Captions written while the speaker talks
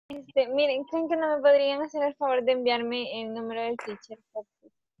Miren, ¿creen que no me podrían hacer el favor de enviarme el número del teacher?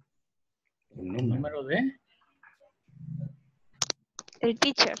 ¿El número de? El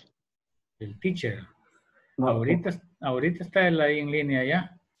teacher. El teacher. No. Ahorita está él ahí en línea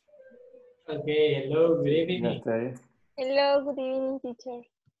ya. Okay, hello, good Ya evening. está ahí. Hello, good evening, teacher.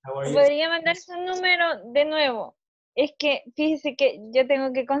 How are you? ¿Podría mandar su número de nuevo? Es que, fíjese que yo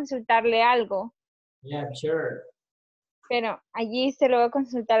tengo que consultarle algo, Yeah, sure. pero allí se lo voy a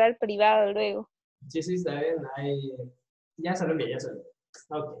consultar al privado luego. Sí, sí, está bien. Ahí, ya se lo envié, ya se lo envié.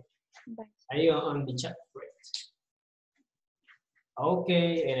 Okay. Bye. Ahí on the chat. Great.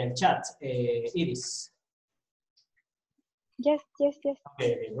 Okay, en el chat, Iris. Yes.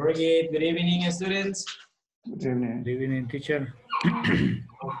 Okay, very good. Good evening, students. Good evening. Good evening, teacher.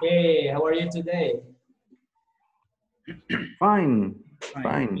 Okay, how are you today? Fine.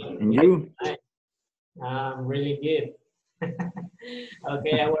 And you? I'm really good.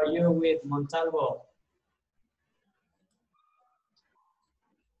 Okay, how are you with Montalvo?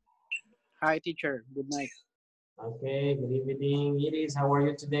 Hi, teacher. Good night. Okay, good evening, Iris. How are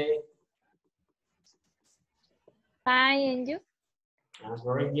you today? Fine, and you? I'm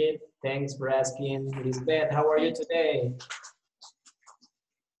very good. Thanks for asking. Lisbeth, how are you today?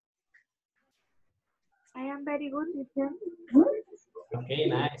 I am very good, teacher. Okay,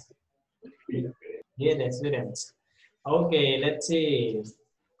 nice. Good, students. Okay, let's see.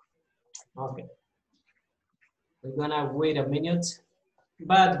 Okay. We're gonna wait a minute.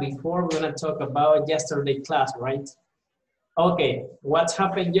 But before, we're gonna talk about yesterday class, right? Okay, what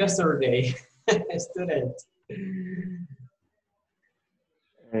happened yesterday, students?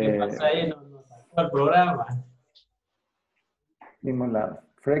 ¿Qué pasa ahí? Nos sacó el programa. Vimos la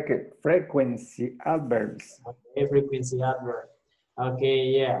frequency adverbs. Okay, frequency adverb.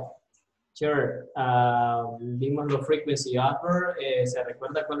 Okay, yeah. Sure. Vimos los frequency adverb. ¿Se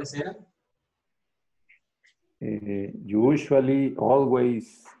recuerda cuáles eran? Usually,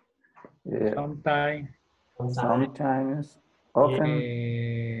 always, Sometimes. sometimes,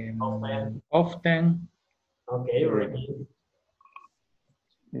 often. Often. Often. Okay, really.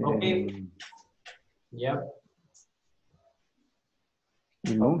 Okay. Yep.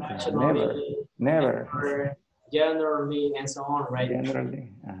 Y nunca, Occasionally, never. Generally, and so on, right?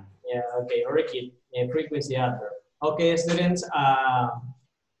 Generally. Yeah, okay, very good. Frequency adverb. Okay, students.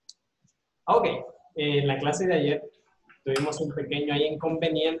 Okay, en la clase de ayer tuvimos un pequeño ahí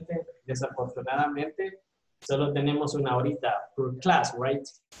inconveniente. Desafortunadamente, solo tenemos una horita por class, right?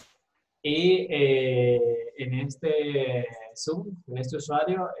 Y en este Zoom, en este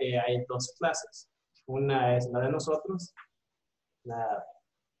usuario, hay dos clases. Una es la de nosotros,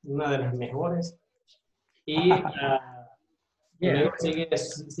 una de las mejores. Y luego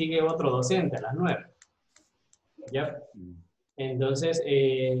sigue otro docente a las 9. ¿Ya? Entonces,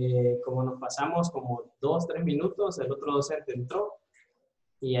 como nos pasamos como 2-3 minutos, el otro docente entró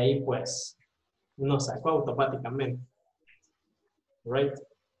y ahí pues nos sacó automáticamente. Right?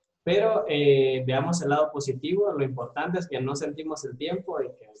 Pero veamos el lado positivo. Lo importante es que no sentimos el tiempo y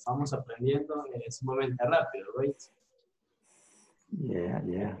que vamos aprendiendo sumamente rápido, right?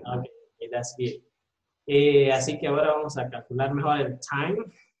 Yeah. Okay, that's good. Así que ahora vamos a calcular mejor el time.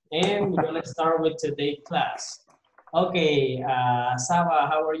 And we're going to start with today's class. Okay, Saba,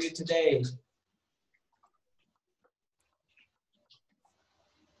 how are you today?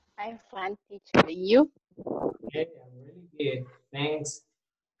 I'm fine, teacher. And you? Okay, I'm really good. Thanks.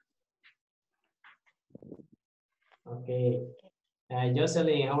 Okay.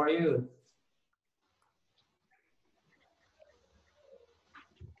 Jocelyn, how are you?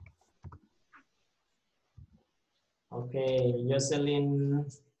 Okay, Jocelyn,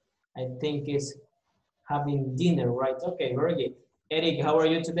 I think is having dinner, right? Okay, very good. Eric, how are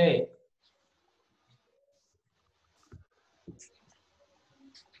you today?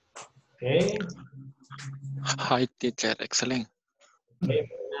 Okay. Hi, teacher. Excellent. Okay,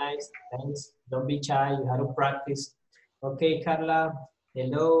 very nice. Thanks. Don't be shy. You have to practice. Okay, Carla.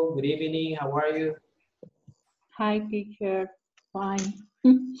 Hello. Good evening. How are you? Hi, teacher. Fine.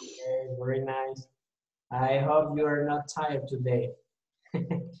 Okay, very nice. I hope you are not tired today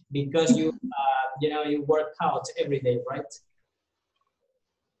because you you work out every day, right?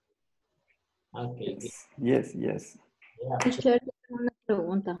 Okay. Yes. Yeah. Teacher, tengo una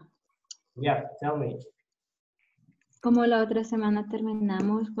pregunta. Yeah. Tell me. Como la otra semana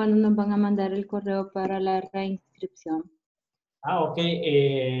terminamos, ¿cuándo nos van a mandar el correo para la reinscripción?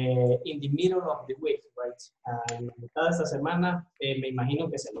 Okay. In the middle of the week, right? En la mitad de esta semana, me imagino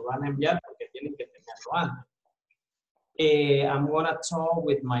que se lo van a enviar porque tienen que tenerlo antes. I'm gonna talk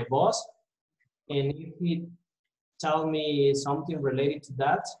with my boss, and if he tell me something related to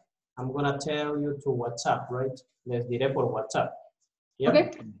that, I'm gonna tell you to WhatsApp, right? Les diré por WhatsApp. Yep.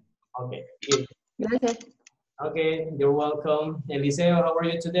 Okay. Okay, good. Gracias. Okay, you're welcome. Eliseo, how are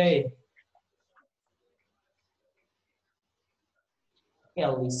you today?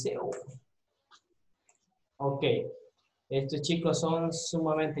 Eliseo. Ok, estos chicos son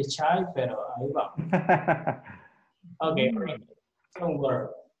sumamente shy, pero ahí va. Ok, don't worry.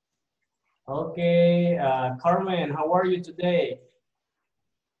 Okay, Carmen, how are you today?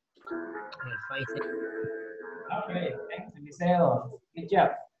 Fine. Okay, thanks, Eliseo. Good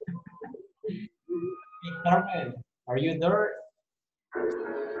job. Hey, Carmen, are you there?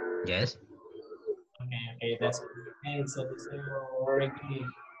 Yes. Okay, that's good. Thanks, Eliseo. Very good.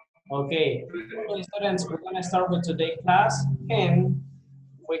 Okay, so students, we're gonna start with today's class, and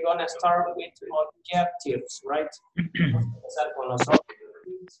we're gonna start with objectives, right? Empezar con los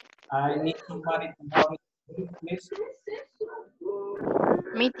objectives. I need somebody to help me, please.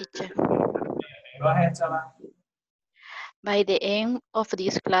 Me, teacher. Go ahead, Sala. By the end of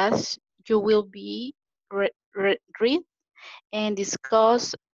this class, you will be read and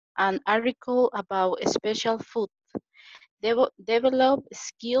discuss an article about special food. Develop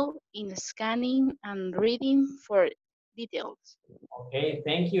skill in scanning and reading for details. Okay,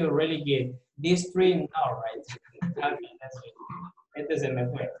 thank you, really good. These three now, right? Okay, that's good. Este se me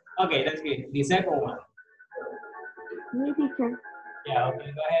fue. Okay, that's good. The second one. Me, teacher. Yeah,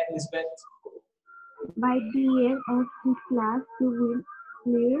 okay, go ahead, Lisbeth. By the end of this class, you will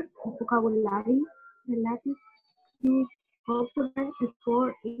clear vocabulary related to corporate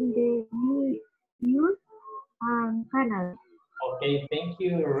sport in the US and Canada. Okay, thank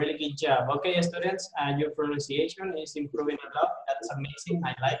you. Really good job. Okay, students, your pronunciation is improving a lot. That's amazing.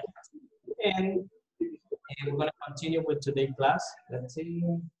 I like it. And we're going to continue with today's class. Let's see.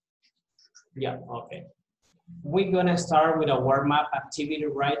 Yeah, okay. We're going to start with a warm-up activity,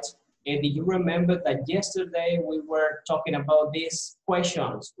 right? And do you remember that yesterday we were talking about these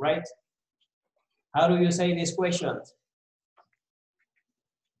questions, right? How do you say these questions?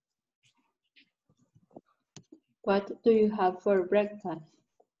 What do you have for breakfast?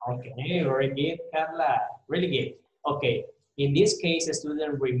 Okay, very good, Carla. Really good. Okay, in this case,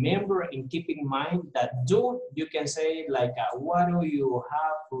 student, remember and keep in mind that do, you can say like, what do you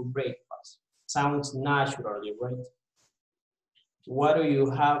have for breakfast? Sounds naturally, right? What do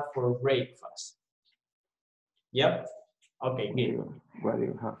you have for breakfast? Yep. Okay, good. What do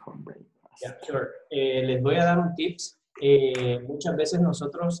you have for breakfast? Yeah, sure. Les voy a dar un tips. Muchas veces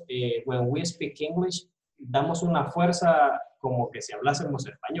nosotros, when we speak English, damos una fuerza como que si hablásemos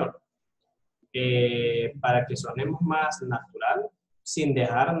español, para que sonemos más natural, sin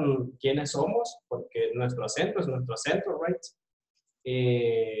dejar quiénes somos, porque nuestro acento es nuestro acento, right?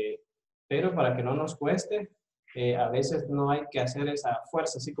 Pero para que no nos cueste, a veces no hay que hacer esa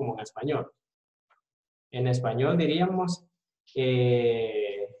fuerza así como en español. En español diríamos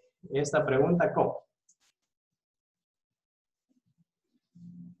esta pregunta, ¿cómo?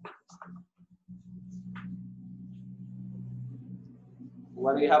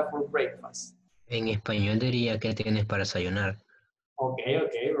 What do you have for breakfast? En español diría que tienes para desayunar. Okay,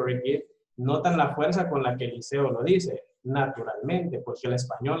 very good. Notan la fuerza con la que Eliseo lo dice, naturalmente, porque el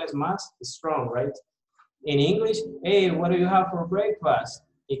español es más strong, right? In English, hey, what do you have for breakfast?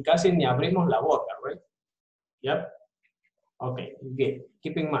 Y casi ni abrimos la boca, right? Yep. Okay, good.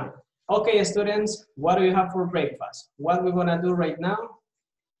 Keep in mind. Okay, students, what do you have for breakfast? What we're gonna do right now?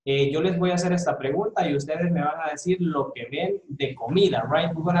 Yo les voy a hacer esta pregunta y ustedes me van a decir lo que ven de comida,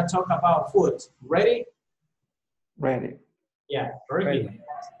 right? We're gonna talk about food. Ready? Ready. Yeah, very good.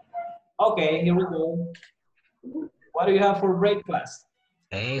 Okay, here we go. What do you have for breakfast?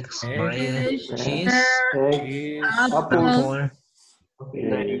 Eggs, Eggs, bread, cheese, Eggs, apple,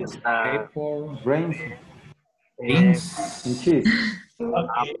 apple, brains, beans, and cheese.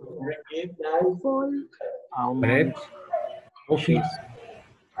 Okay, very good, nice. bread, coffee.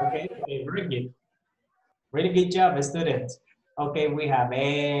 Okay, very good. Really good job, students. Okay, we have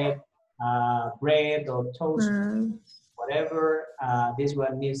egg, bread or toast, whatever. This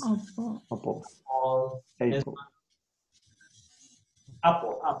one is Apple. all.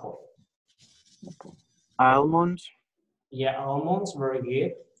 Apple. Apple. Almonds. Yeah, almonds, very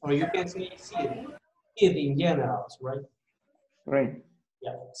good. Or you can say seed. Seed in general, right? Great.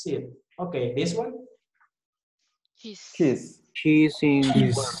 Yeah, seed. Okay, this one? Cheese. Cheese in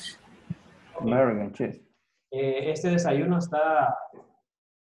Cheese. American cheese. Este desayuno está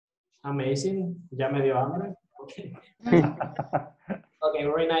amazing. Ya me dio hambre. Okay. Okay,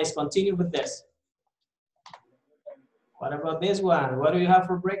 very nice. Continue with this. What about this one? What do you have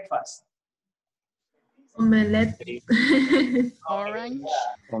for breakfast? Omelette. Orange.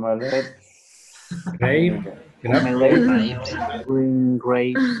 Omelette. Grape. Grapes. Green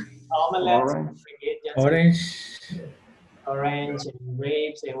grapes. Omelette. Orange. Orange. Orange and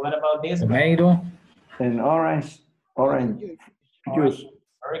grapes. And what about this one? Tomato. And orange. Orange juice.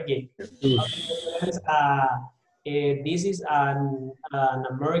 Very good. Juice. This is an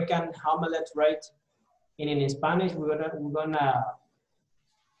American omelette, right? And in Spanish, we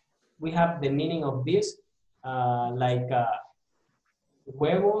have the meaning of this, like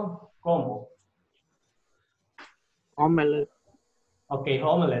huevo como. Omelette. Okay,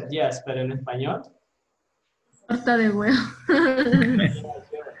 omelette, yes, pero en español. Torta de huevo.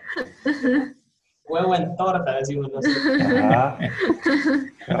 Huevo en torta, decimos nosotros. Ajá.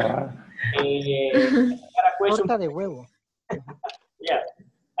 Ajá. I got a question. Torta de huevo. Yeah,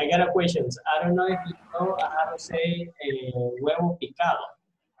 I got a question. I don't know if you know how to say huevo picado.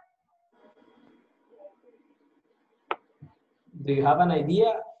 Do you have an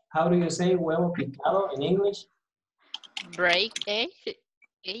idea? How do you say huevo picado in English? Break egg.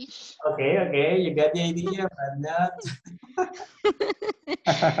 Okay, you got the idea, but not.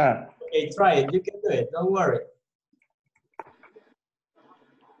 Okay, try it. You can do it. Don't worry.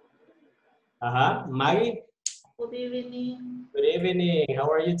 Maggie? Good evening. Good evening. How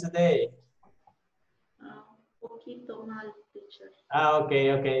are you today? Poquito mal, teacher.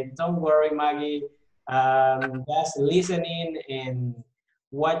 Okay. Don't worry, Maggie. Just listening and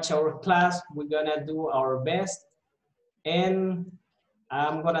watch our class. We're gonna do our best. And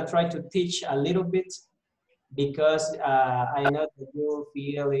I'm gonna try to teach a little bit because I know that you're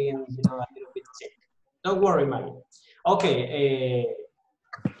feeling, a little bit sick. Don't worry, Maggie. Okay,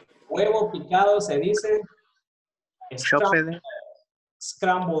 huevo picado se dice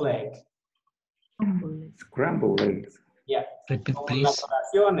scrambled egg. Scrambled eggs. Yeah. Repeat, Como please. las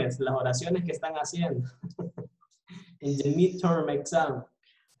oraciones que están haciendo in the midterm exam.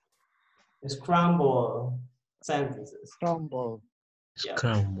 Scrambled sentences. Scramble. Yeah.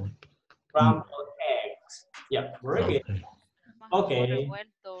 Scrambled. Scrambled eggs. Yeah, very good. Okay.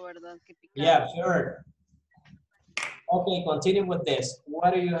 Yeah, sure. Okay, continue with this.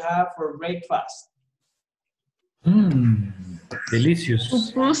 What do you have for breakfast? Delicious.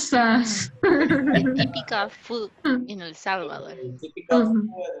 Pupusas. The typical food in El Salvador. Typical food,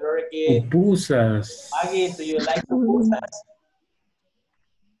 very good. Pupusas. Maggie, do you like pupusas?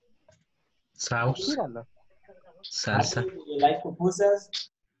 Sauce. Salsa. Maggie, do you like pupusas?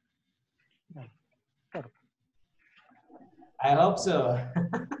 I hope so.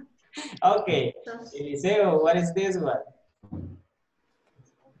 Okay, Eliseo, what is this one?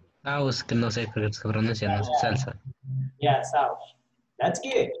 Sauce, que no sé cómo se pronuncia, no sé, salsa. Yeah, sauce. That's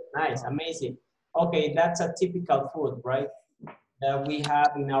good. Nice, amazing. Okay, that's a typical food, right? That we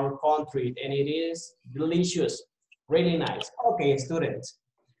have in our country, and it is delicious, really nice. Okay, students.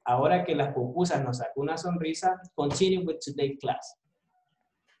 Ahora que las pupusas nos sacó una sonrisa, continue with today's class.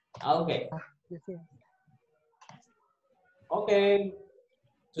 Okay. Okay.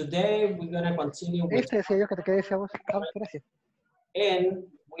 Today we're gonna continue with. And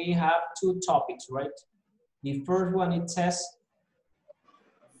we have two topics, right? The first one, it says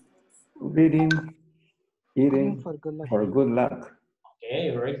Reading, eating for good luck. Okay,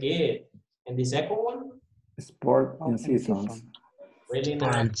 very good. And the second one? Sport and seasons. Really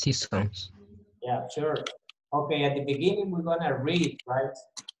Sport nice. and seasons. Yeah, sure. Okay, at the beginning, we're gonna read, right?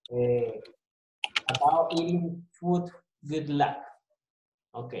 About eating food, good luck.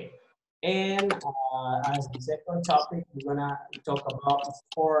 Okay. And as the second topic, we're gonna talk about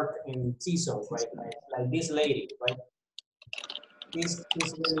sport and seasons, right? Like this lady, right? This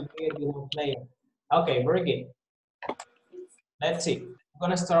really good, playing. Okay, very good. Let's see. I'm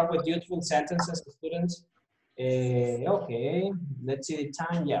gonna start with useful sentences, students. Okay, let's see the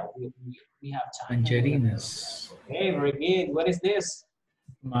time. Yeah, we have time. Tangerinas. Okay, very good. What is this?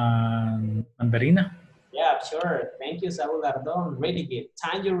 Mandarina. Yeah, sure. Thank you, Saul Ardon. Really good.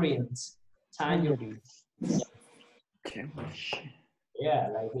 Tangerines. Tangerines. Yeah,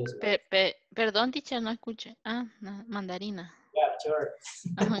 like this. Perdón, teacher, no escuché. No, mandarina. Yeah, sure.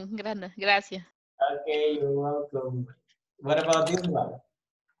 Gracias. Okay, you're welcome. What about this one?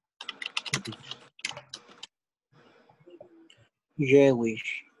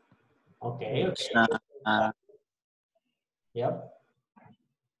 Jewish. Okay. Yep.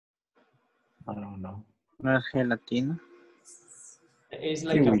 I don't know. No es gelatina. It's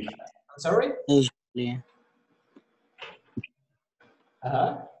like Kiwi. I'm sorry? Yeah.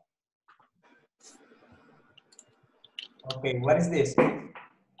 Okay, what is this?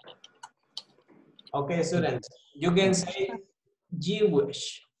 Okay, students, you can say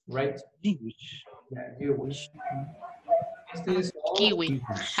Jewish. right? Jewish. Yeah, Jewish. Este es Kiwi.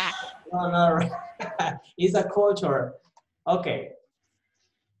 Ha. no, it's a culture. Okay.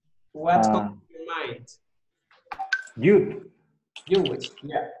 What comes to your mind? Youth. Jewish,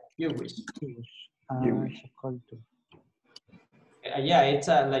 yeah, Jewish. Jewish. Yeah, it's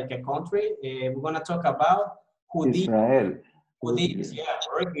like a country. We're gonna talk about Judíos. Israel. Judíos, yeah,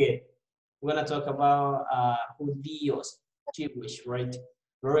 very good. We're gonna talk about Judíos, Jewish, right?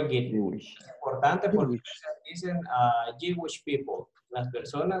 Very good. Jewish. Es importante porque dicen Jewish people, las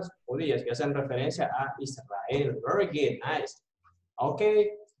personas judías que hacen referencia a Israel. Very good, nice.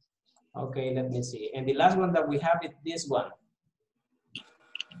 Okay, okay, let me see. And the last one that we have is this one.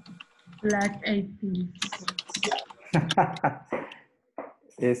 Black Eyed Peas.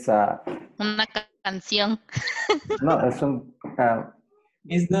 Esa. Una canción. No, es un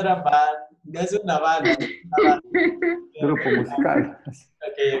It's not a band. No es una banda. grupo musical.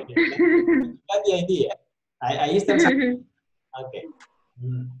 Okay, okay. Got the idea. Ahí está el... Okay.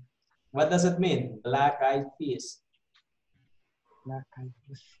 What does it mean? Black Eyed Peas. Black Eyed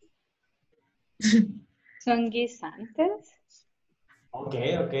Peas. ¿Son guisantes?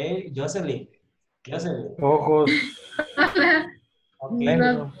 Okay, okay. Jocelyn. Ojos Okay.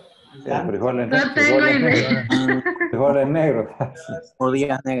 negros. Frijoles No tengo idea. frijoles negros.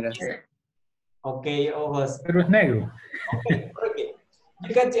 Judías negras. Okay, ojos. Pero es negro. Okay, okay.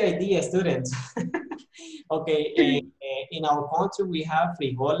 You got the idea, students. Okay, in our country we have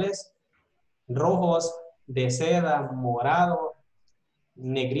frijoles rojos, de seda, morado,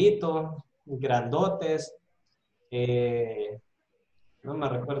 negrito, grandotes, no me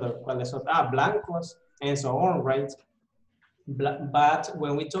recuerdo cuáles son, blancos, and so on, right? But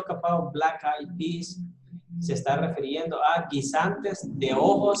when we talk about black eyed peas, se está refiriendo a guisantes de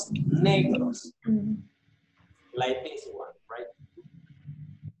ojos negros. Like this one, right?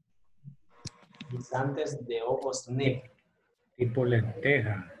 Guisantes de ojos negros. Tipo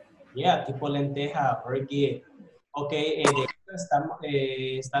lenteja. Yeah, tipo lenteja, very good. Ok, de hecho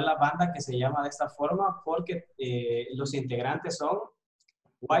está la banda que se llama de esta forma porque los integrantes son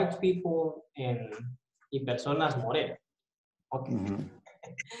white people y personas morenas. Ok. Okay,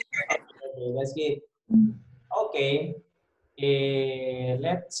 that's good. Okay.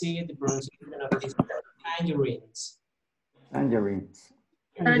 Let's see the pronunciation of this word. Tangerines. Tangerines.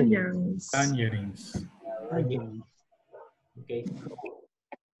 Tangerines. Tangerines. Very good. Okay.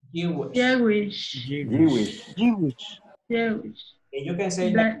 Jewish. Jewish. Jewish. Jewish. Jewish. You can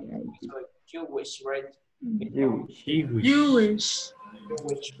say Black like Jewish, right? Jewish. Jewish.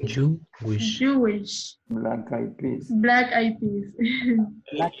 Jewish. Jewish. Black Eyed Peas. Black Eyed Peas.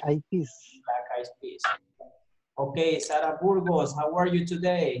 Black Eyed Peas. Black Eyed Peas. Okay, Sara Burgos, how are you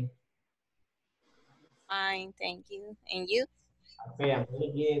today? Fine, thank you. And you? Okay, I'm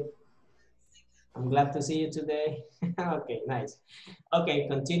really good. I'm glad to see you today. Okay, nice. Okay,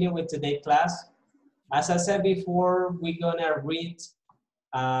 continue with today's class. As I said before, we're gonna read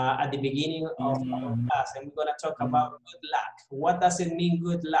at the beginning of our class, and we're gonna talk about good luck. What does it mean,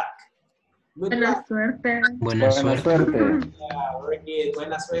 good luck? Good Buena luck. suerte. Buena suerte. Yeah, very good.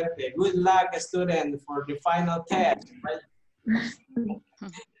 Buena suerte. Good luck, student, for the final test, right?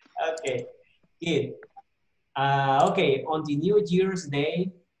 Okay, good. Okay, on the New Year's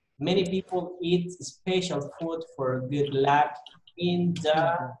Day, many people eat special food for good luck in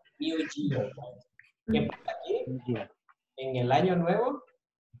the new year. ¿Qué pasa aquí? ¿En el año nuevo?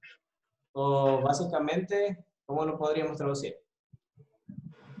 O básicamente, ¿cómo lo podríamos traducir?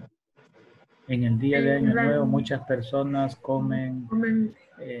 En el día de Año Nuevo muchas personas comen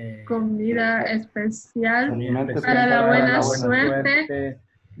Comida especial especial para la buena buena suerte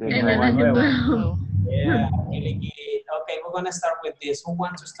del en el año nuevo. Yeah, really good. Okay, we're gonna start with this. Who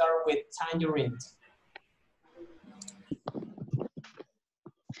wants to start with tangerines?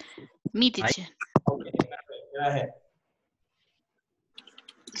 Me, teacher. Okay, go ahead.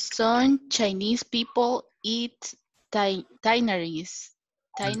 Some Chinese people eat tangerines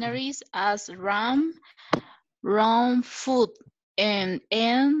as raw food and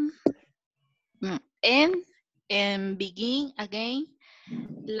begin again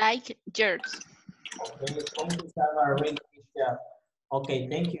like yours. Okay, thank you, Sarah. Really good job. Okay,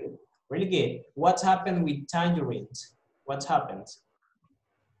 thank you. Really good. What's happened with tangerines? What happens?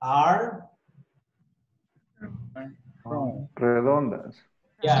 Are Redondas.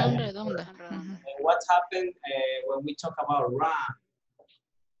 yeah. Son redondas. And what's happened when we talk about round?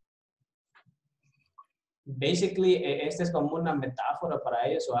 Basically, esta es como una metáfora para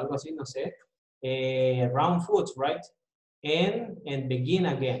ellos o algo así, no sé. Round foods, right? And begin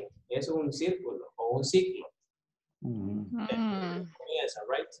again. Es un círculo o un ciclo. Yes,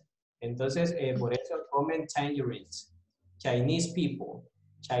 right? Entonces, por eso comen tangerines. Chinese people.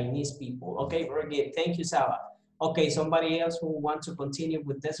 Chinese people. Okay, very good. Thank you, Saba. Okay, somebody else who wants to continue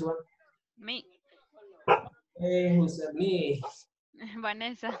with this one? Me, Hey, who's that? Me?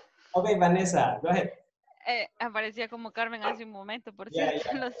 Vanessa. Okay, Vanessa, go ahead. Aparecía como Carmen hace un momento, por Yeah,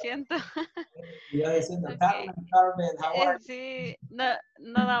 cierto, yeah. lo siento. Yo diciendo, Okay. Carmen, how are you? Sí,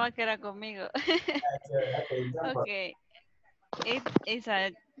 no daba que era conmigo. Okay, jump up. Okay. It is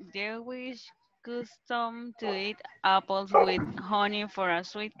a Jewish custom to eat apples with honey for a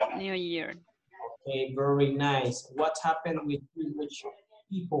sweet New Year. Okay, very nice. What happened with Jewish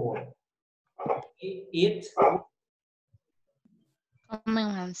people? Eat?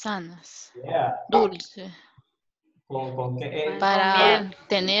 Comen manzanas. Yeah. Dulce. ¿Con qué? Para miel.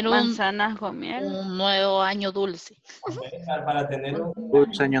 tener Manzanas con miel. un nuevo año dulce. Okay, para tener un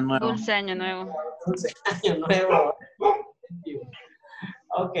Dulce año nuevo. Dulce año nuevo. dulce año nuevo. Thank you.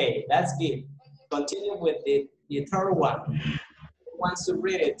 Okay, that's good. Continue with the third one. Who wants to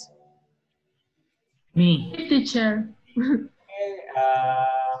read it? Me. Teacher. Okay,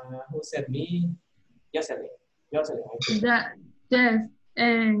 who said me? Jocelyn. Jocelyn. Okay. Yes.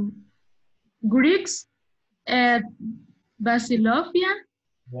 And Greeks at Basilophia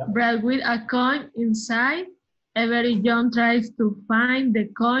Yeah. brought with a coin inside. Every young tries to find the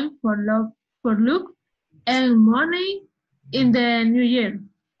coin for luck and money in the new year.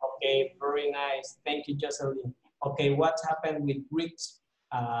 Okay, very nice. Thank you, Jocelyn. Okay, what happened with Greeks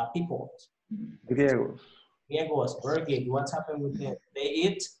people? Griegos. Griegos, very good. What happened with them? They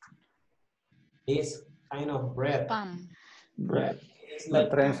eat this kind of bread. Pan. Bread. It's La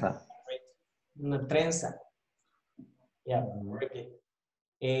like trenza. una trenza. Yeah, very good.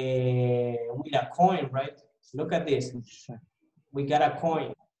 With a coin, right? Look at this. We got a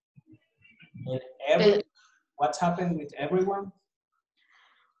coin. And what happened with everyone?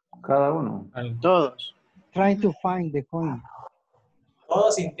 Cada uno. Todos. Trying to find the coin.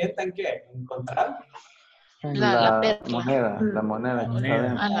 Todos intentan ¿qué? Encontrar. La perla. La moneda que está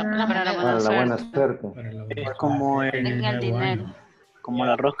dentro. La Para la Para buena la buena suerte. suerte. Es como En el dinero. como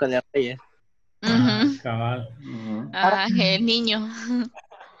la rosca de Reyes. Cabal. El niño.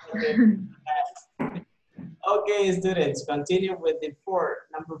 Okay, students, continue with the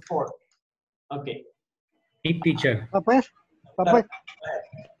number 4. Okay. Me, teacher. Papá.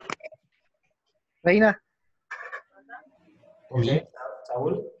 Reina. Okay,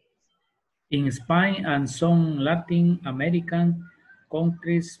 Saúl. In Spain and some Latin American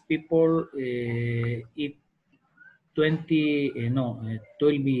countries, people eat 12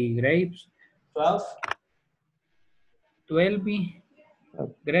 grapes. 12? 12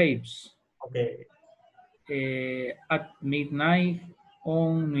 grapes. Okay. At midnight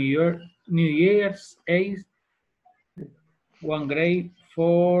on New Year's Eve, 1 grape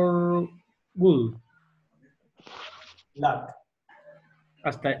for good. Luck.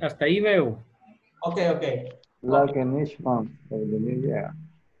 Hasta ahí veo. Okay. Luck in each month of the new year.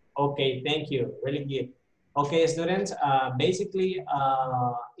 Okay, thank you. Really good. Okay, students, basically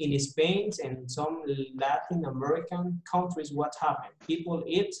in Spain and some Latin American countries, what happened? People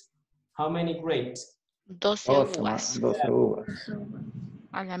eat how many grapes? 12 uvas. 12 uvas.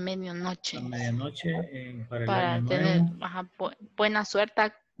 A la medianoche. A medianoche para el Para año tener nuevo. buena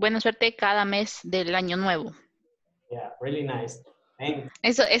suerte cada mes del año nuevo. Yeah, really nice. Thanks.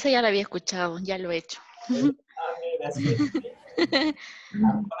 Eso ya lo había escuchado, ya lo he hecho. Okay, that's good. I'm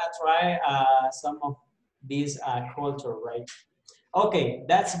gonna try some of this culture, right? Okay,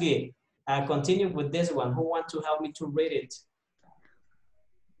 that's good. Continue with this one. Who wants to help me to read it?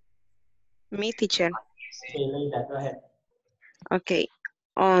 Me, teacher. Okay, Leila, go ahead. Okay.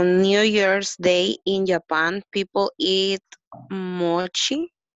 On New Year's Day in Japan, people eat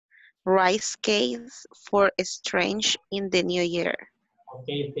mochi, rice cakes for exchange in the new year.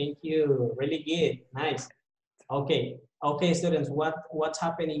 Okay, thank you. Really good. Nice. Okay, students, what's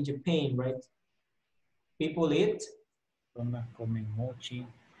happening in Japan, right? People eat? Comen mochi,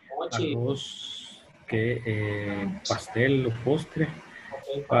 arroz, pastel o postre.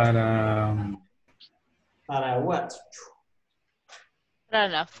 Okay, para what? Para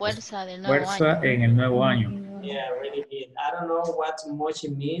la fuerza del nuevo año. En el nuevo año. Yeah, really good. I don't know what mochi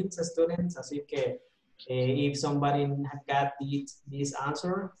means, students, así que if somebody got this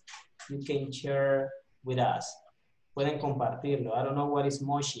answer, you can share with us. Pueden compartirlo. I don't know what is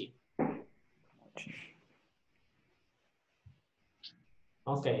mochi.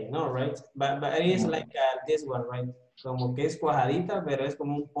 Okay, no, right? But it is like this one, right? Como que es cuajadita, pero es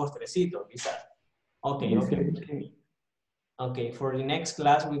como un postrecito, quizás. Okay. Okay, for the next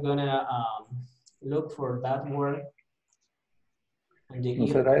class, we're gonna look for that word. And ¿No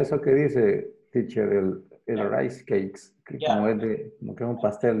será eso que dice, teacher, el rice cakes? Que como es de, como que es un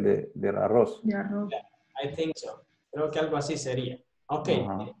pastel de arroz. De arroz. Yeah, I think so. Creo que algo así sería. Okay.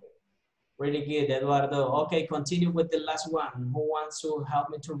 Really good, Eduardo. Okay, continue with the last one. Who wants to help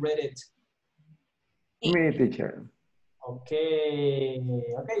me to read it? Me, teacher. Okay.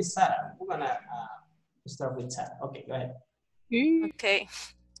 Okay, Sarah. We're gonna start with Sarah. Okay, go ahead. Okay.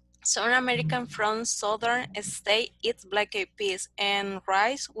 Some American from southern state eat black eyed peas and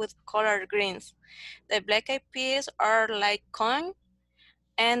rice with collard greens. The black eyed peas are like coin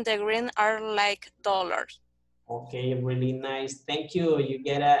and the green are like dollars. Okay, really nice. Thank you. You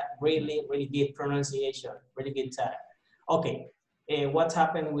get a really, really good pronunciation. Really good Sarah. Okay, what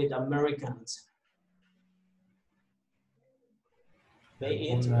happened with Americans? They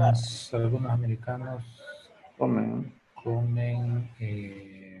eat what? Algunos americanos comen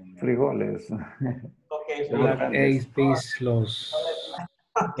frijoles. Okay, black eyed peas, los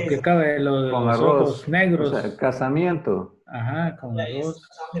que cabe, con los arroz, ojos negros. o sea, casamiento. Ajá, con Yeah, arroz.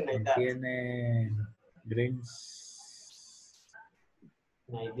 something like that. Tiene greens.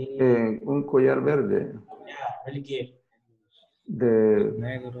 Un collar verde. Yeah, really good. De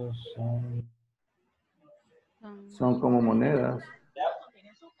negros son como monedas.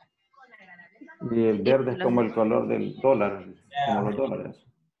 Y el verde es como el color del dólar, como los dólares.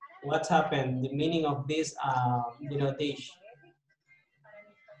 What happened? The meaning of this, dish?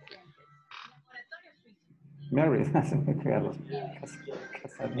 Mary. They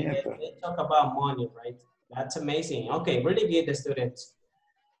talk about money, right? That's amazing. Okay, really good, students.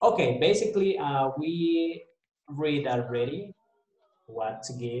 Okay, basically, we read already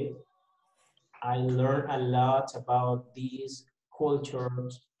what's good. I learned a lot about these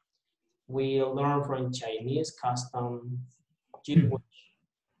cultures. We learn from Chinese custom, Jewish,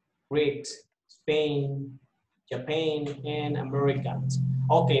 Greeks, Spain, Japan, and Americans.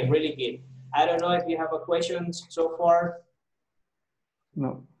 Okay, really good. I don't know if you have a questions so far.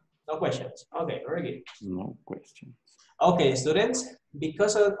 No. No questions. Okay, very good. No questions. Okay, students,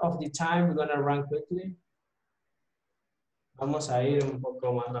 because of the time, we're gonna run quickly. Vamos a ir un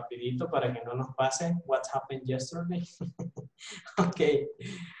poco más rapidito para que no nos pase what happened yesterday. Okay,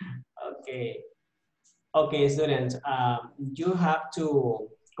 okay. Okay, students, you have to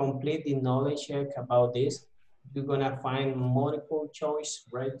complete the knowledge check about this. You're gonna find multiple choice,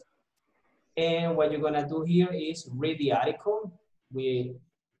 right? And what you're gonna do here is read the article. We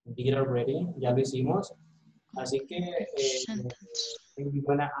did already, ya lo hicimos. Así que you're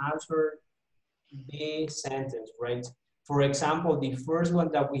gonna answer the sentence, right? For example, the first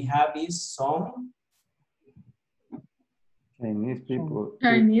one that we have is some Chinese people.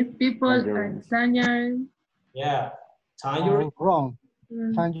 Chinese people are tangerine. Yeah, tangerine. Wrong.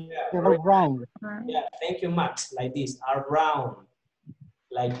 Yeah, Wrong. Yeah, thank you, Max. Like this, around,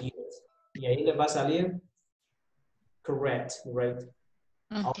 like this. Y ahí le va a salir correct, right?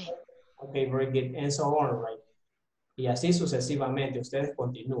 Okay. Okay, very good. And so on, right? Y así sucesivamente, ustedes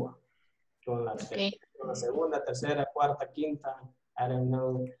continúan con la, con la segunda, tercera, cuarta, quinta. I don't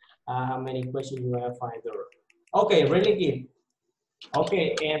know how many questions you have find there. Okay, really good.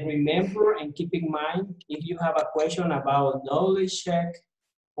 Okay, and remember and keep in mind, if you have a question about knowledge check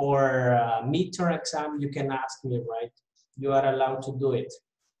or midterm exam, you can ask me, right? You are allowed to do it.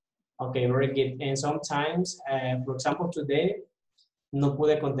 Okay, very good. And sometimes, for example, today, no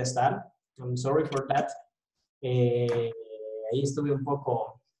pude contestar. I'm sorry for that. Ahí estuve un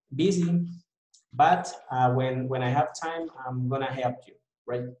poco busy, but when I have time, I'm gonna help you,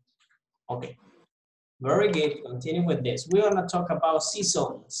 right? Okay, very good. Continue with this. We're gonna talk about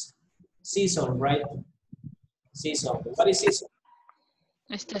seasons. Season, right? Season. What is season?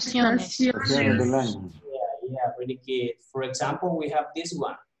 Estaciones. Yeah, really good. For example, we have this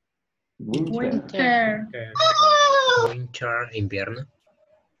one. Winter. Winter, invierno.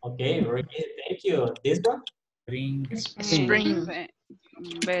 Okay, very good. Thank you. This one? Spring.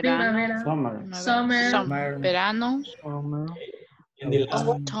 Verano. Summer. Verano. And the last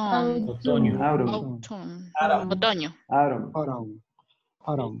one? Autumn. Otoño.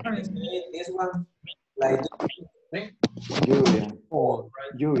 This one? Like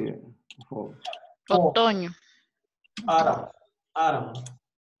Lluvia. Otoño.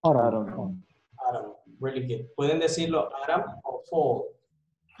 Autumn. Really good. ¿Pueden decirlo autumn o fall?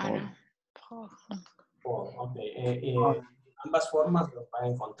 Fall. Okay. Ambas formas lo van a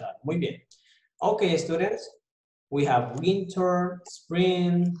encontrar. Muy bien. Okay, students. We have winter,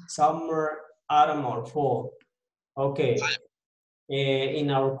 spring, summer, autumn, or fall. Okay. In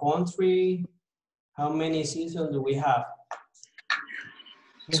our country, how many seasons do we have?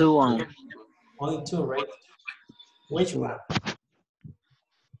 2. Only two, right? Which one?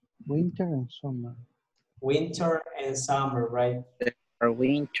 Winter and summer. Winter and summer, right? Or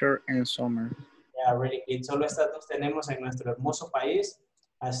winter and summer. Yeah, really good. Solo estas dos tenemos en nuestro hermoso país,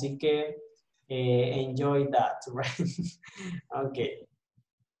 así que enjoy that, right? Okay.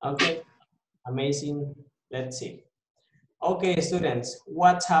 Okay. Amazing. Let's see. Okay, students,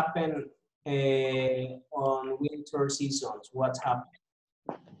 what happened on winter seasons? What happened?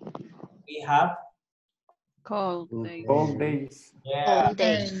 We have Cold Cold days. days. yeah. All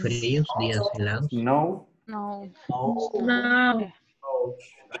days. Fríos, días helados. No. No. No.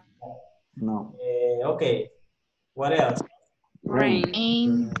 No. Okay. What else? Rain.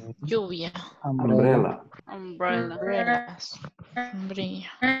 En lluvia. Umbrella. Umbrella. Umbrellas. Umbrella.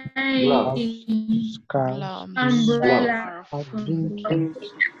 Gloves. Scarves. Gloves. Umbrella. Drinking.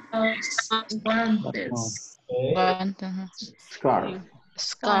 Guantes. Guantes. Scarf.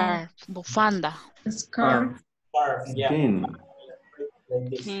 Scarf. Bufanda. Scarf. Scarf, yeah. Skin.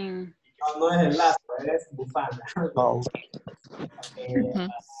 King. No, no es el lazo, es bufanda. Oh. Skin.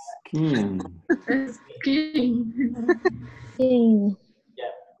 Skin.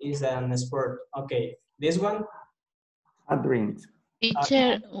 Yeah, it's an sport. Okay, this one? Hot drinks.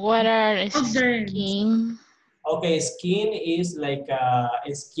 Teacher, what are skiing? Okay, skiing is like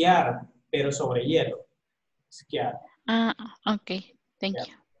esquiar, pero sobre hielo. Esquiar. Ah, okay. Thank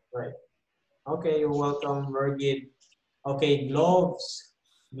you. Right. Okay, you're welcome. Very good. Okay, gloves.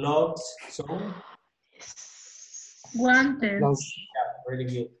 Gloves. So? Guantes. Yeah, really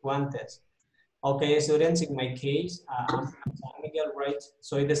good. Guantes. Okay, students, in my case, I'm from San Miguel, right?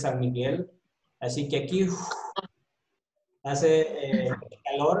 Soy de San Miguel. Así que aquí hace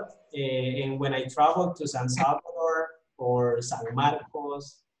calor. And when I travel to San Salvador or San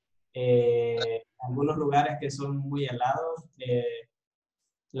Marcos, algunos lugares que son muy helados,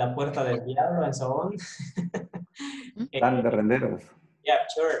 la Puerta del Diablo and so on. Tan de renderos. Yeah,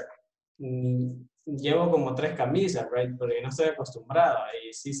 sure. Llevo como 3 camisas, right? Porque no estoy acostumbrado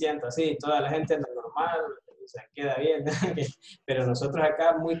y sí siento así, toda la gente anda normal, se queda bien, pero nosotros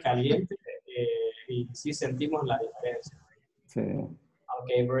acá muy caliente y sí sentimos la diferencia. Sí.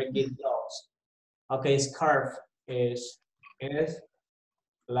 Okay, very good gloves. Okay, scarf es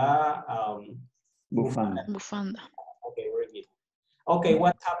la Bufanda. Bufanda. Okay, very good. Okay,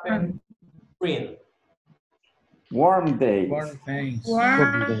 what happened spring? Warm days. Warm days.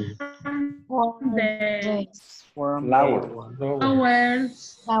 Warm days. Flowers.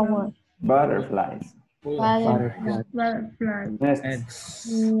 Flowers. Butterflies. Butterflies. Nests.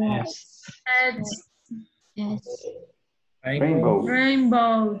 Rainbow.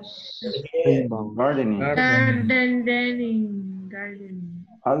 Rainbows. Gardening. Gardening.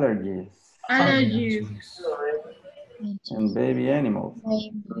 Allergies. Allergies. And baby animals.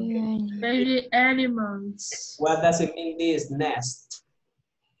 Baby animals. What does it mean, this nest?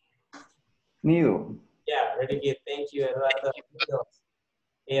 Nido. Yeah, really good. Thank you, Eduardo.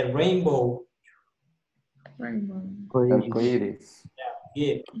 A rainbow. Rainbow. Arcoíris. Yeah,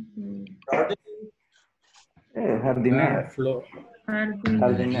 good. Gardening. Jardinera. Flor.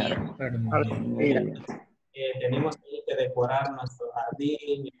 Jardinera. Tenemos que decorar nuestro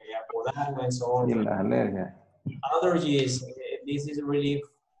jardín, apodarlo, and so on. Y las alergias. Allergies. This is really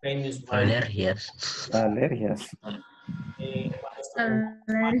famous. Right? Alergias. Alergias.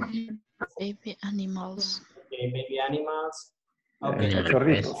 Baby animals. Okay, baby animals. Okay.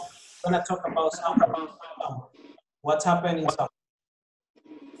 Cachorritos. We're gonna talk about summer. What's happening in summer?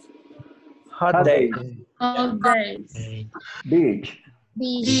 Hot days. All days. Beach.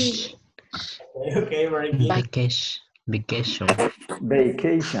 Okay, very good. Vacation. Vacation.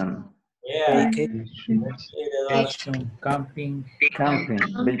 Yeah. Vacation. Camping. Camping.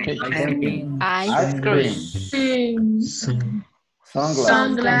 Vacation. Ice cream.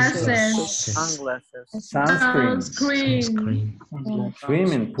 Sunglasses. Sunscreen.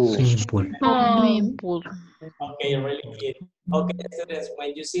 Swimming pool. Swimming pool. Okay, really good. Okay, students,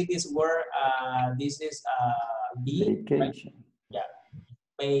 when you see this word, this is Vacation. Yeah.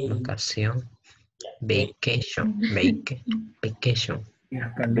 Vacation. Vacation. Vacation.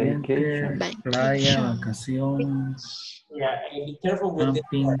 Caliente. Playa. Vacación. Yeah, and be careful with this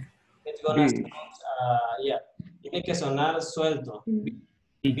Camping. word. It's gonna Beach. sound, yeah. Tiene que sonar suelto.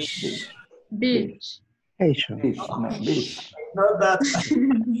 Beach. Beach. Beach. No, beach. Not that.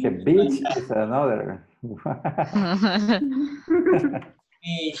 The beach is another.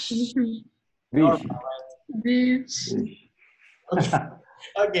 Beach. Beach. Beach.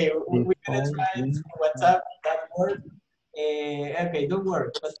 Okay, we're gonna try to see what's up that word. Okay, don't worry.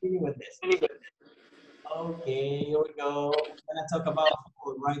 Continue with this. Okay, here we go. We're gonna talk about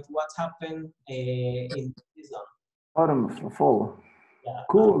fall, right? What happened in this season? Autumn, fall. Yeah.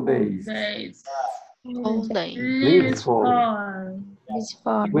 Cool days. Days. Cold day. Leaves fall. Leaves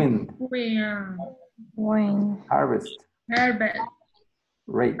fall. Wind. Wind. Harvest. Herbert.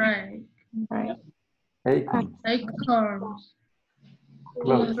 Rake. Right. Acorn. Acorns.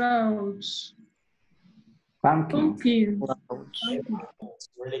 Clothes. Clothes. Pumpkins. Pumpkins.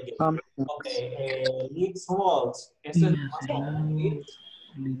 Really good. Okay, leaves falls. Esto es más común.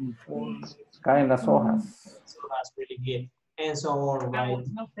 Leaves. Caen las hojas. So that's really good. And so on, right?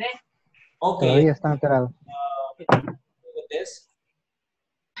 Okay. Todavía están alterados. With this.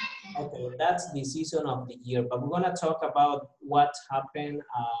 Okay, that's the season of the year, but we're gonna talk about what happened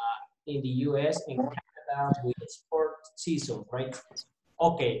in the US and Canada with sport season, right?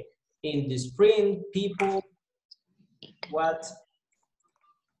 Okay, in the spring, people, what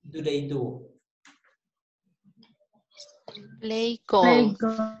do they do? Play golf.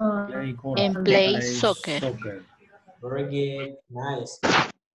 And play soccer. Very good, nice.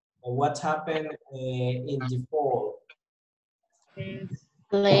 And what happened in the fall?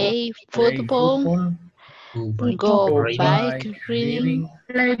 Play football. Go bike riding.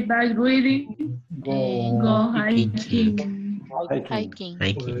 Play bike reading. Go hiking.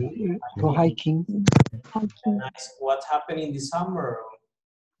 Hiking. Go hiking. Nice. What happened in the summer?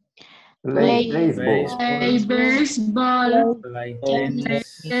 Play baseball. Play baseball. Play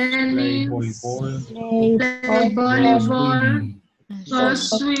Tennis. play volleyball. Play volleyball. Go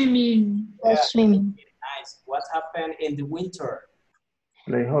swimming. Nice. What happened in the winter?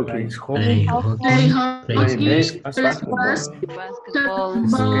 Play hockey. Play hockey. Basketball.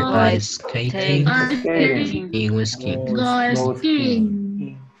 Ice skating. Ice skiing. Go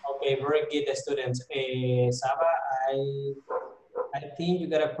skiing. Okay, very good, students. Saba, I think you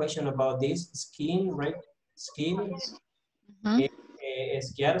got a question about this skiing, right? Skiing.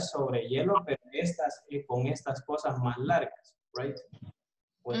 Esquiar sobre hielo, pero con estas cosas más largas, right?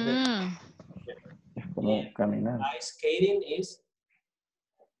 Como caminar. Ice skating is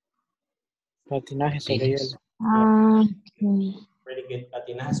Patinaje sobre hielo. really good.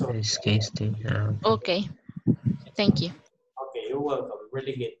 Patinaje sobre Skating. Okay. Thank you. Okay, you're welcome.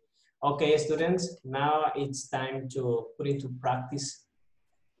 Really good. Okay, students, now it's time to put into practice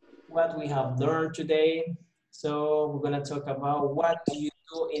what we have learned today. So we're gonna talk about what do you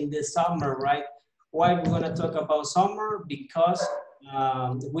do in the summer, right? Why we're gonna talk about summer? Because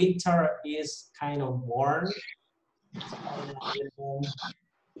winter is kind of warm.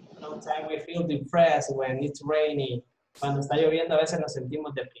 Sometimes we feel depressed when it's rainy. Cuando está lloviendo a veces nos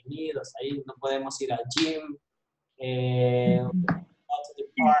sentimos deprimidos, ahí no podemos ir al gym, go to the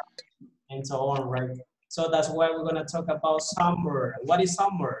park, and so on, right? So that's why we're gonna talk about summer. What is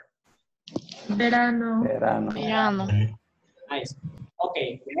summer? Verano. Nice.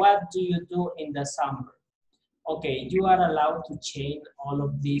 Okay, what do you do in the summer? Okay, you are allowed to change all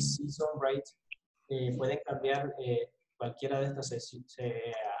of these seasons, right? Pueden cambiar cualquiera de estas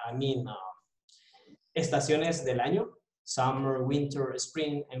estaciones del año, summer, winter,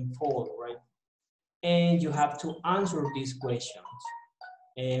 spring, and fall, right? And you have to answer these questions.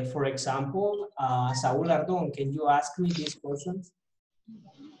 For example, Saúl Ardón, can you ask me these questions?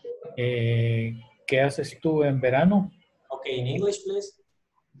 ¿Qué haces tú en verano? Okay, in English, please.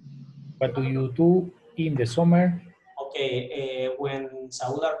 What do you do in the summer? Okay, when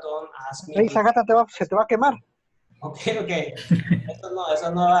Saúl Ardón asks me... Ey, esa gata se te va a quemar. Okay.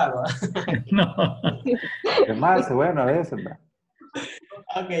 Eso no hago. No. Quemarse, bueno, a veces.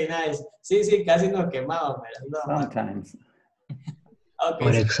 Okay, nice. Sí, casi nos quemamos. Sometimes. Okay.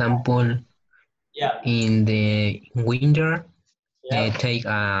 For example, in the winter, take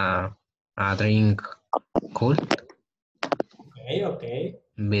a drink cold. Okay.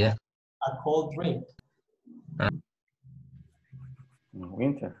 Vida. A cold drink.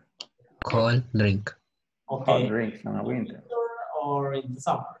 Winter. Cold drink. Okay. Cold drinks in the winter. Or in the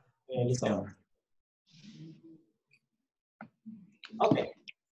summer. Summer. Okay.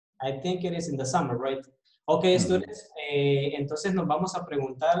 I think it is in the summer, right? Okay, students. Entonces nos vamos a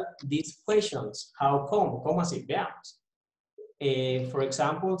preguntar these questions. How come? ¿Cómo así? Veamos. For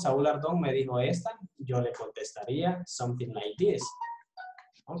example, Saúl Ardón me dijo esta. Yo le contestaría something like this.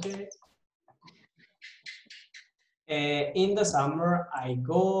 Okay. In the summer, I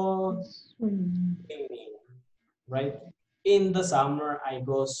go swimming, right? In the summer, I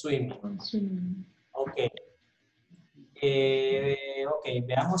go swimming. Okay. Okay,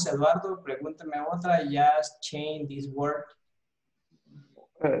 veamos, Eduardo, pregúntame otra. Just change this word.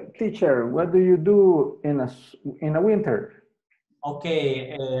 Teacher, what do you do in a winter?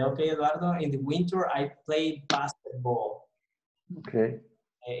 Okay, okay, Eduardo. In the winter, I play basketball. Okay.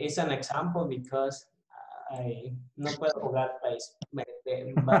 It's an example because I no puedo jugar país.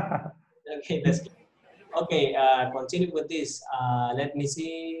 Okay, that's good. Okay, continue with this. Let me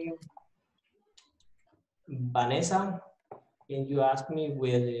see. Vanessa, can you ask me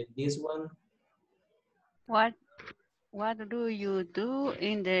with this one? What do you do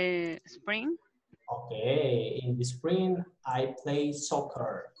in the spring? Okay, in the spring, I play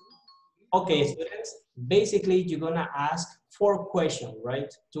soccer. Okay, students, basically you're gonna ask 4 questions,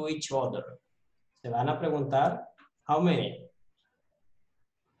 right, to each other. Se van a preguntar, how many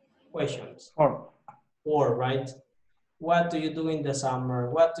questions? 4. 4, right? What do you do in the summer?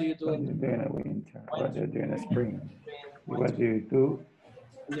 What do you do in the winter? What do you do in the spring? What do you do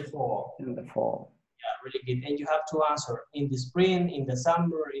in the fall? in the fall? Yeah, really good. And you have to answer in the spring, in the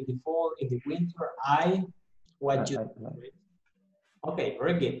summer, in the fall, in the winter. What you do. Right? Okay,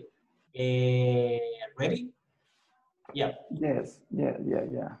 very good. Ready? Yeah. Yes,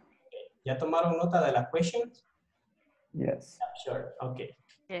 yeah. ¿Ya tomaron nota de las questions? Yes. Yeah, sure, okay.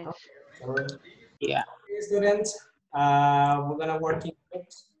 Yes. Sorry. Yeah. Okay, students, we're gonna work in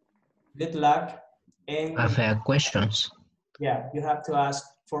groups. Good luck. And I have questions. yeah, you have to ask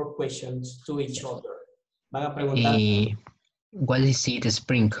 4 questions to each other. Van a preguntar. What is it,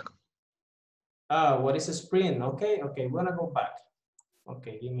 spring? What is a spring? Okay, we're gonna go back.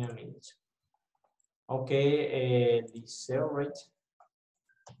 Okay, give me a minute. Okay, Liceo, right?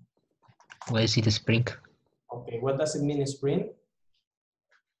 What is it, spring? Okay, what does it mean, spring?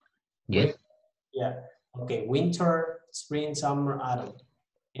 Yes. Yeah. Okay, winter, spring, summer, autumn.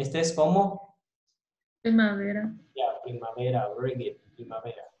 Este es como? Primavera. Yeah, primavera, very good,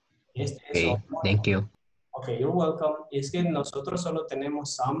 primavera. Este es Okay, otoño. thank you. Okay, you're welcome. Es que nosotros solo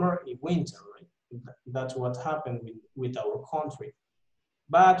tenemos summer y winter, right? That's what happened with our country.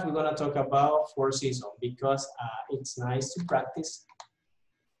 But we're gonna talk about 4 seasons because it's nice to practice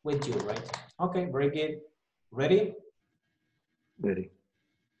with you, right? Okay, very good. Ready? Ready.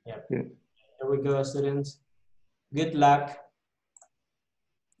 Yeah. Good. Here we go, students. Good luck.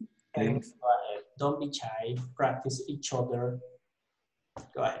 And Thanks. go ahead. Don't be shy. Practice each other.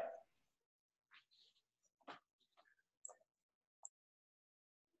 Go ahead.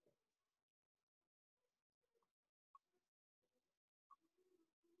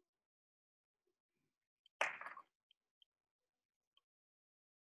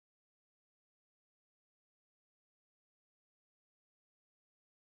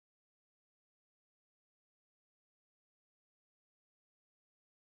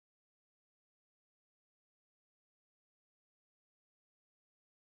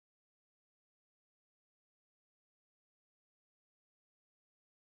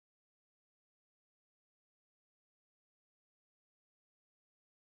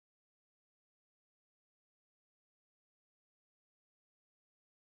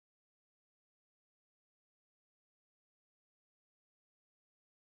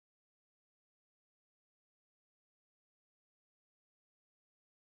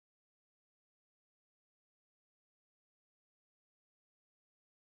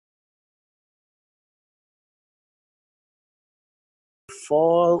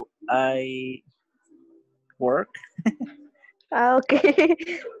 Fall, I work,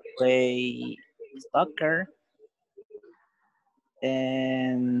 Okay. play soccer,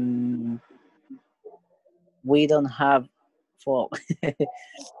 and we don't have fall,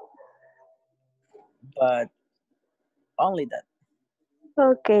 but only that.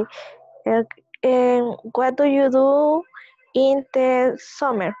 Okay. And what do you do in the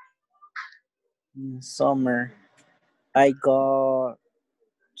summer? In summer, I go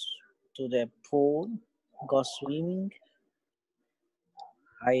to the pool, go swimming.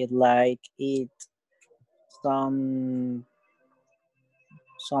 I like eat some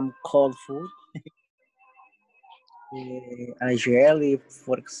cold food, a jelly,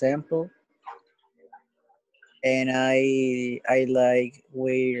 for example, and I like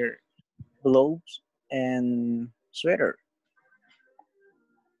wear gloves and sweater.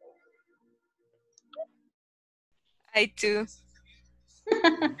 I too.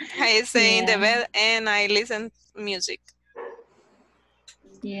 I stay in the Yeah. bed and I listen music.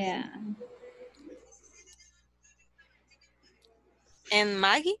 Yeah. And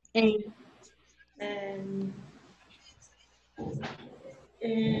Maggie? And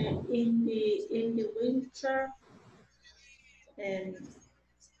in the winter, and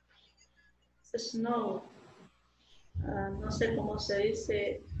snow. No sé cómo se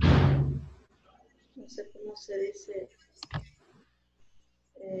dice. No sé cómo se dice.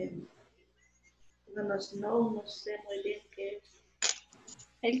 Bueno, snow, no sé muy bien qué es.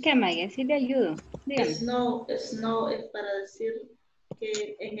 ¿El qué, Maya? Sí le ayudo. Dígame. Snow, snow es para decir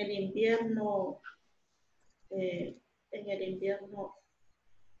que en el invierno, eh, en el invierno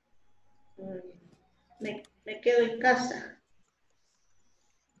me quedo en casa.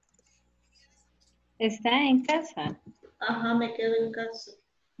 ¿Está en casa? Ajá, me quedo en casa.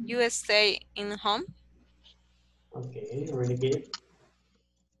 You stay in home. Okay, really good.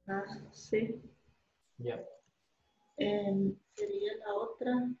 Ah, sí. Yeah. Sería la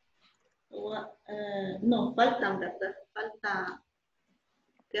otra. No, faltan, ¿verdad? Falta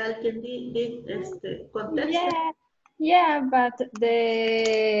que alguien conteste. Yeah, but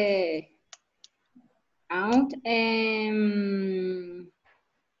the out en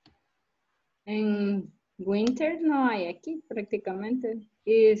winter no hay aquí prácticamente.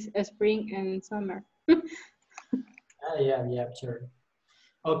 Is spring and summer. Yeah, sure.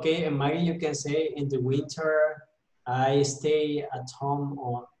 Okay, and Maggie, you can say in the winter, I stay at home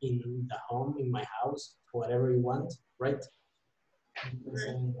or in the home, in my house, whatever you want, right? You can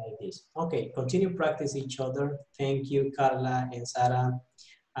say it like this. Okay, continue practice each other. Thank you, Carla and Sarah.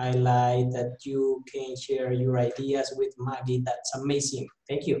 I like that you can share your ideas with Maggie. That's amazing.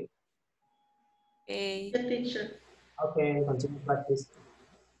 Thank you. Okay. The teacher. Okay, continue practice.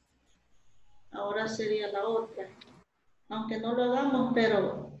 Ahora sería la otra. Aunque no lo hagamos,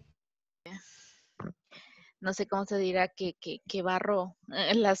 pero No sé cómo se dirá que barro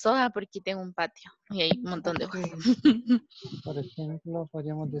la soja porque tengo un patio y hay un montón de hojas. Por ejemplo,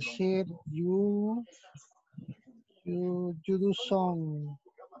 podríamos decir you do some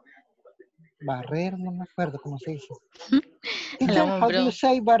barrer, no me acuerdo cómo se dice. Teacher, how do you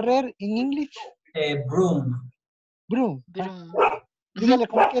say barrer in English? Broom. Broom. Dígale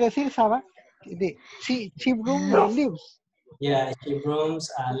cómo quiere decir, Saba. She broom the leaves. Yeah, she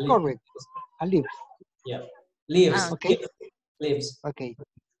brooms leaves. Correct. Leaves. Yeah. Leaves. Okay. Leaves. Okay.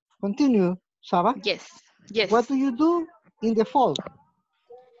 Continue, Saba. Yes. What do you do in the fall?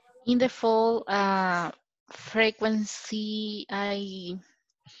 In the fall, frequency, I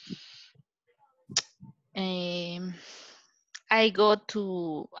go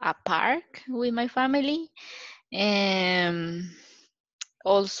to a park with my family, and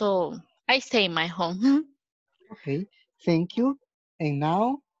also I stay in my home. Okay, thank you. And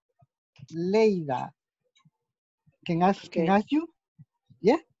now, Leida, can I ask you?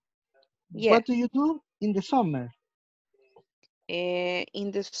 Yeah? Yeah. What do you do in the summer?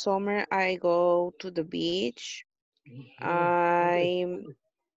 In the summer, I go to the beach. I'm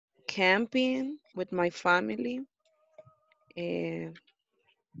camping with my family.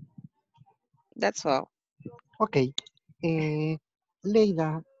 That's all. Okay.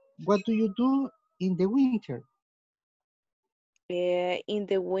 Leida, what do you do in the winter? In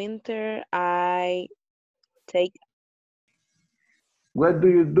the winter, I take. What do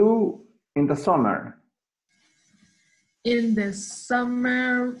you do in the summer? In the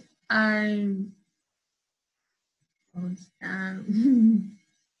summer, I'm Don't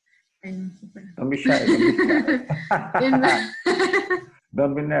be shy. Don't be shy.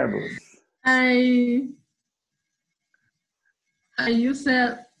 Don't be nervous. I use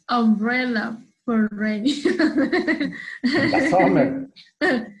an umbrella for rain. The summer.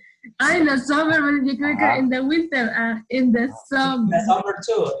 In the summer, but yo creo que in the winter, in the summer. In the summer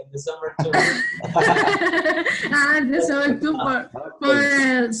too. In the summer too. In the summer too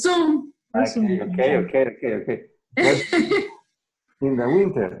for Zoom. Okay. In the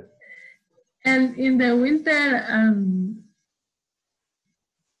winter. And in the winter,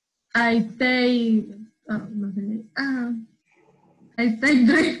 I take hot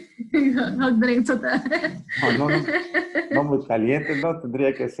drinks. No, muy caliente, no,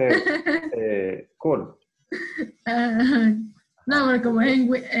 tendría que ser cool. No, pero como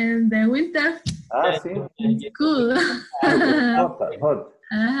en the winter. Sí. It's cool. Hot.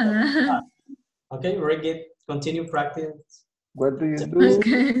 Okay, very good. Continue practice. What do you do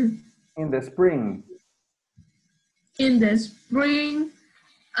in the spring? In the spring,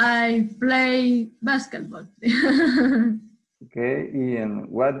 I play basketball. Okay, and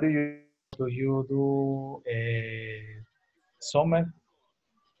what do you do summer?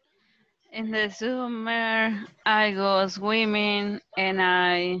 In the summer, I go swimming and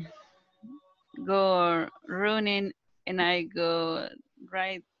I go running and I go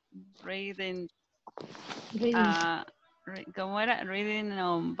reading. ¿Cómo era? Reading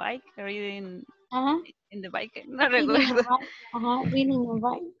on bike, reading in the bike. No recuerdo. Reading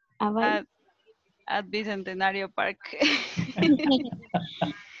a bike. At Bicentenario Park.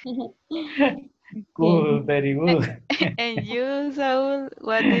 Good, very good. And you, Saul,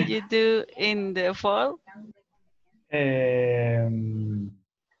 what do you do in the fall?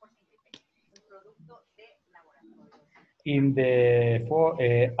 in the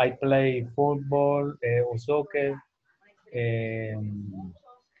I play football or soccer.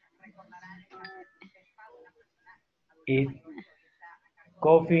 Eat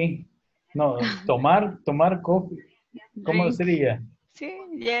coffee. No, tomar coffee. ¿Cómo Drink. sería? Sí,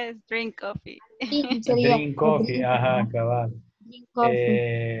 yes, drink coffee. Sí, sería Drink coffee, drink, ajá, ajá, cabal. drink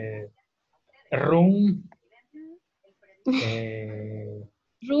coffee. Room. Eh,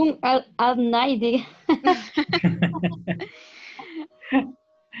 Room at night.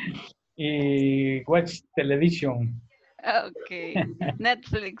 y watch television. Okay,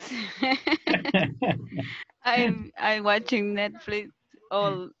 Netflix. I'm watching Netflix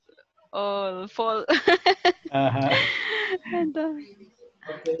all fall. Ajá. And,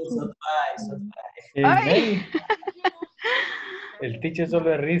 Okay, so bye, so bye. Hey, ay. Mary, el teacher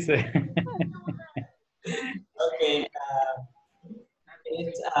solo es risa. Okay,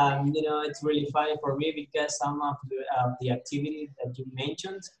 it's you know, it's really funny for me because some of the activities that you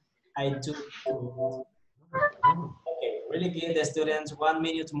mentioned, I do. Okay, really give the students 1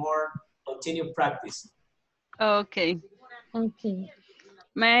 minute more. Continue practice. Okay. Okay.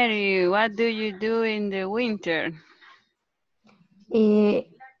 Mary, what do you do in the winter? In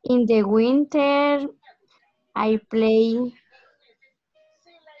the winter, I play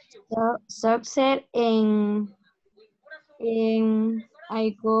soccer and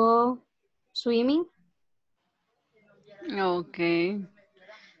I go swimming. Okay.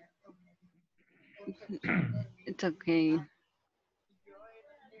 It's okay.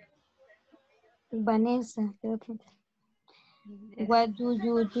 Vanessa, creo que- Yes. what do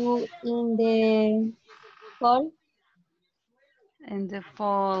you do in the fall? In the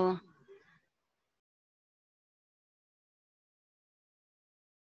fall,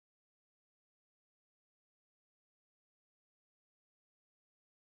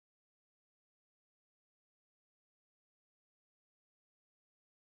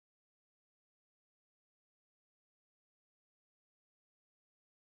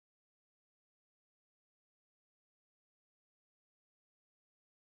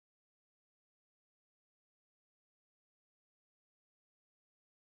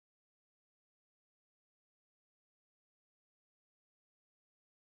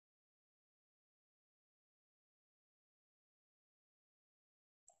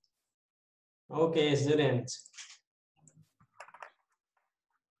 Okay, students.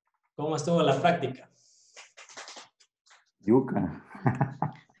 ¿Cómo estuvo la práctica? Yuca.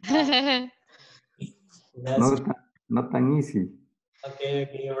 That's No tan easy. okay,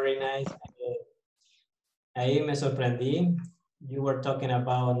 very nice. Ahí me sorprendí. You were talking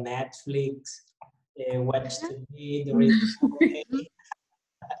about Netflix, watch TV, read.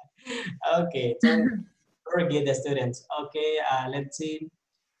 Okay, so very good, students. Okay, let's see.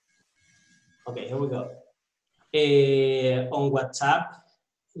 Okay, here we go. On WhatsApp,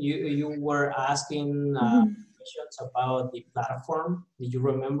 you were asking questions about the platform. Did you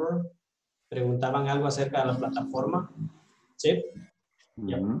remember? Preguntaban algo acerca de la plataforma. Sí.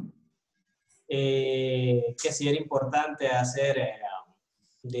 Que si era importante hacer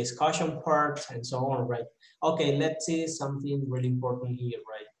discussion parts and so on, right? Okay, let's see something really important here,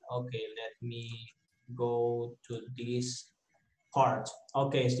 right? Okay, let me go to this part.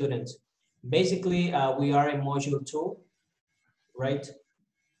 Okay, students. Basically, we are in module 2, right?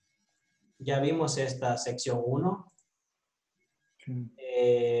 Ya vimos esta sección 1.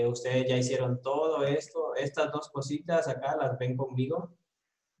 Ustedes ya hicieron todo esto. Estas dos cositas acá las ven conmigo.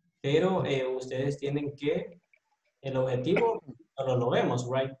 Pero ustedes tienen que, el objetivo, solo lo vemos,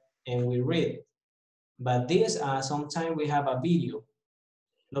 right? And we read. But this, sometimes we have a video.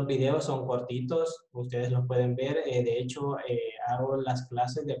 Los videos son cortitos, ustedes los pueden ver. De hecho, hago las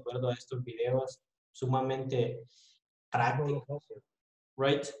clases de acuerdo a estos videos sumamente prácticos,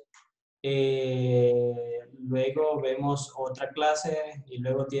 right? Luego vemos otra clase y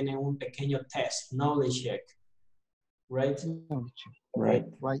luego tienen un pequeño test, knowledge check, right? Right.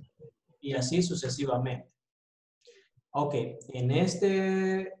 Y así sucesivamente. Ok, in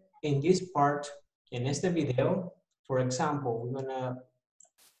this part, en este video, for example, we're gonna,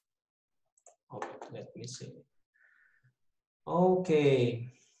 okay, let me see.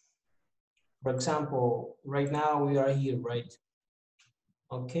 Okay, for example, right now we are here, right?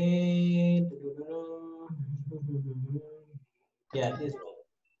 Okay, yeah, this one.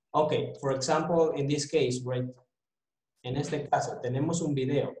 Okay, for example, in this case, right? En este caso, tenemos un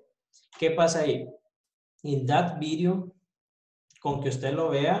video. ¿Qué pasa ahí? In that video, con que usted lo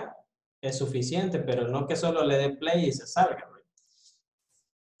vea, es suficiente, pero no que solo le dé play y se salga, right?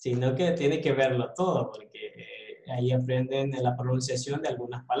 Sino que tiene que verlo todo, porque ahí aprenden la pronunciación de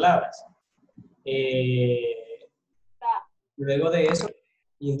algunas palabras. Luego de eso,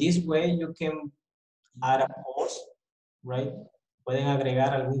 in this way you can add a post, right? Pueden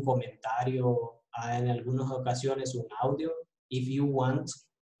agregar algún comentario, en algunas ocasiones un audio, if you want,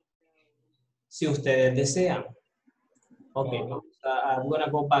 si ustedes desean. Ok, I'm gonna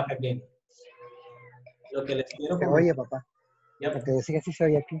go back again. Lo que les quiero Se comentar. oye, papá. Porque decía que sí se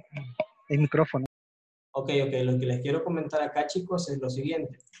oye aquí. El micrófono. Ok, lo que les quiero comentar acá, chicos, es lo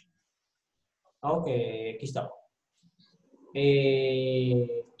siguiente. Ok, aquí está.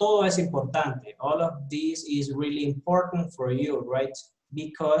 Todo es importante. All of this is really important for you, right?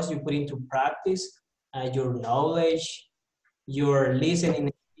 Because you put into practice your knowledge, your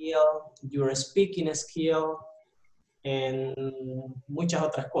listening skill, your speaking skill, and muchas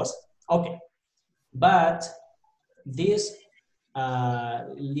otras cosas. Okay, but this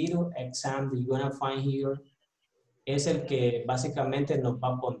little exam that you're gonna find here es el que básicamente nos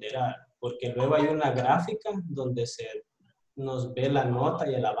va a ponderar, porque luego hay una gráfica donde se nos ve la nota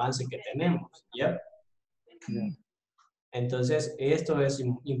y el avance que tenemos, ¿ya? Entonces, esto es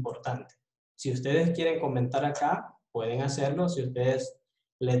importante. Si ustedes quieren comentar acá, pueden hacerlo. Si a ustedes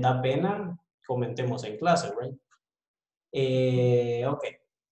les da pena, comentemos en clase, right? Ok.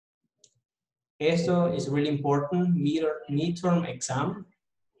 Esto es really important. Midterm exam.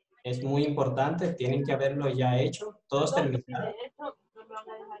 Es muy importante. Tienen que haberlo ya hecho. Todos terminaron.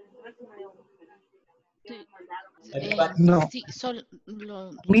 No. Sí,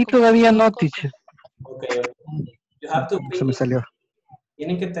 Mi todavía no, teacher. Ok. You have to Se me salió.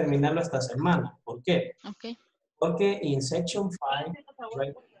 Tienen que terminarlo esta semana. ¿Por qué? Okay. Porque en Section 5,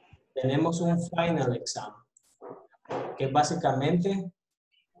 right, tenemos un final exam, que básicamente,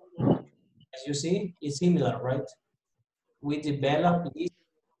 as you see, is similar, right? We develop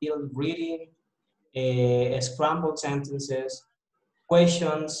listening, reading, scrambled sentences,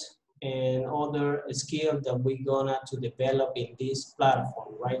 questions, and other skills that we're gonna to develop in this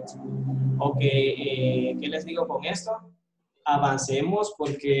platform, right? Ok, ¿qué les digo con esto? Avancemos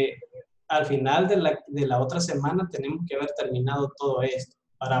porque al final de la otra semana tenemos que haber terminado todo esto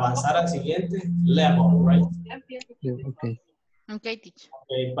para avanzar al siguiente level, right? Okay. Okay, teacher.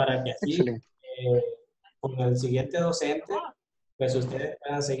 Okay, para que así con el siguiente docente, pues ustedes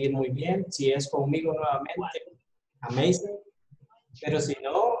puedan seguir muy bien. Si es conmigo nuevamente, amazing. Pero si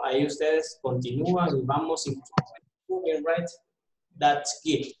no, ahí ustedes continúan y vamos improving, right? That's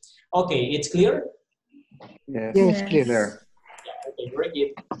good. Okay, it's clear? Yes, Yes, clear. Yeah, okay, very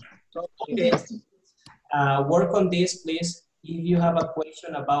good. So, okay, work on this, please. If you have a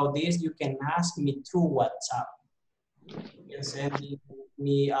question about this, you can ask me through WhatsApp. You can send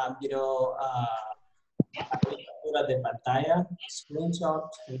me captura de pantalla, screenshot,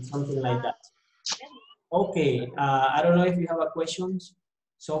 and something like that. Okay, I don't know if you have a questions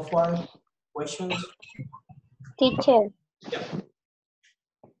so far. Questions? Teacher, Yeah.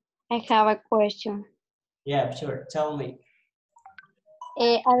 I have a question. Yeah, sure. Tell me.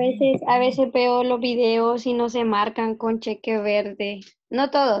 A veces veo los videos y no se marcan con cheque verde. No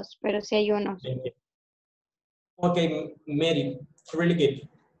todos, pero sí hay unos. Okay, Mary, really good.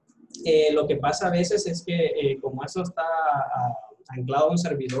 Lo que pasa a veces es que como eso está anclado a un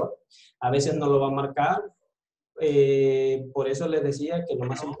servidor, a veces no lo va a marcar. Por eso les decía que lo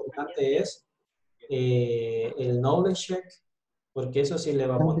más importante es el knowledge check, porque eso sí le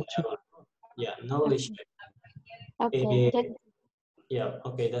va a poner. Yeah, knowledge check. Okay. Yeah,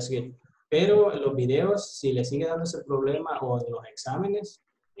 okay, that's good. Pero en los videos, si le sigue dando ese problema o en los exámenes,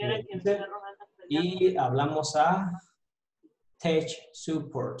 me dice, y hablamos a Tech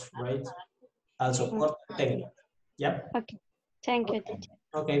Support, right? Al soporte técnico. Yep. Okay. Thank you, teacher.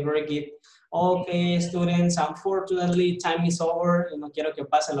 Okay, very good. Okay, students, unfortunately, time is over. Y no quiero que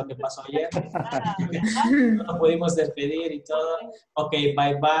pase lo que pasó ayer. No nos pudimos despedir y todo. Okay,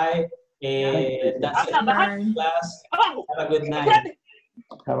 bye-bye. That's it. Class. Have a good night.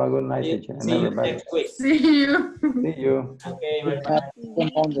 Have a good night, teacher. See you Everybody. next week. See you. See you. Okay, bye-bye.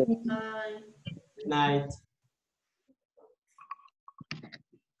 Bye. Good night.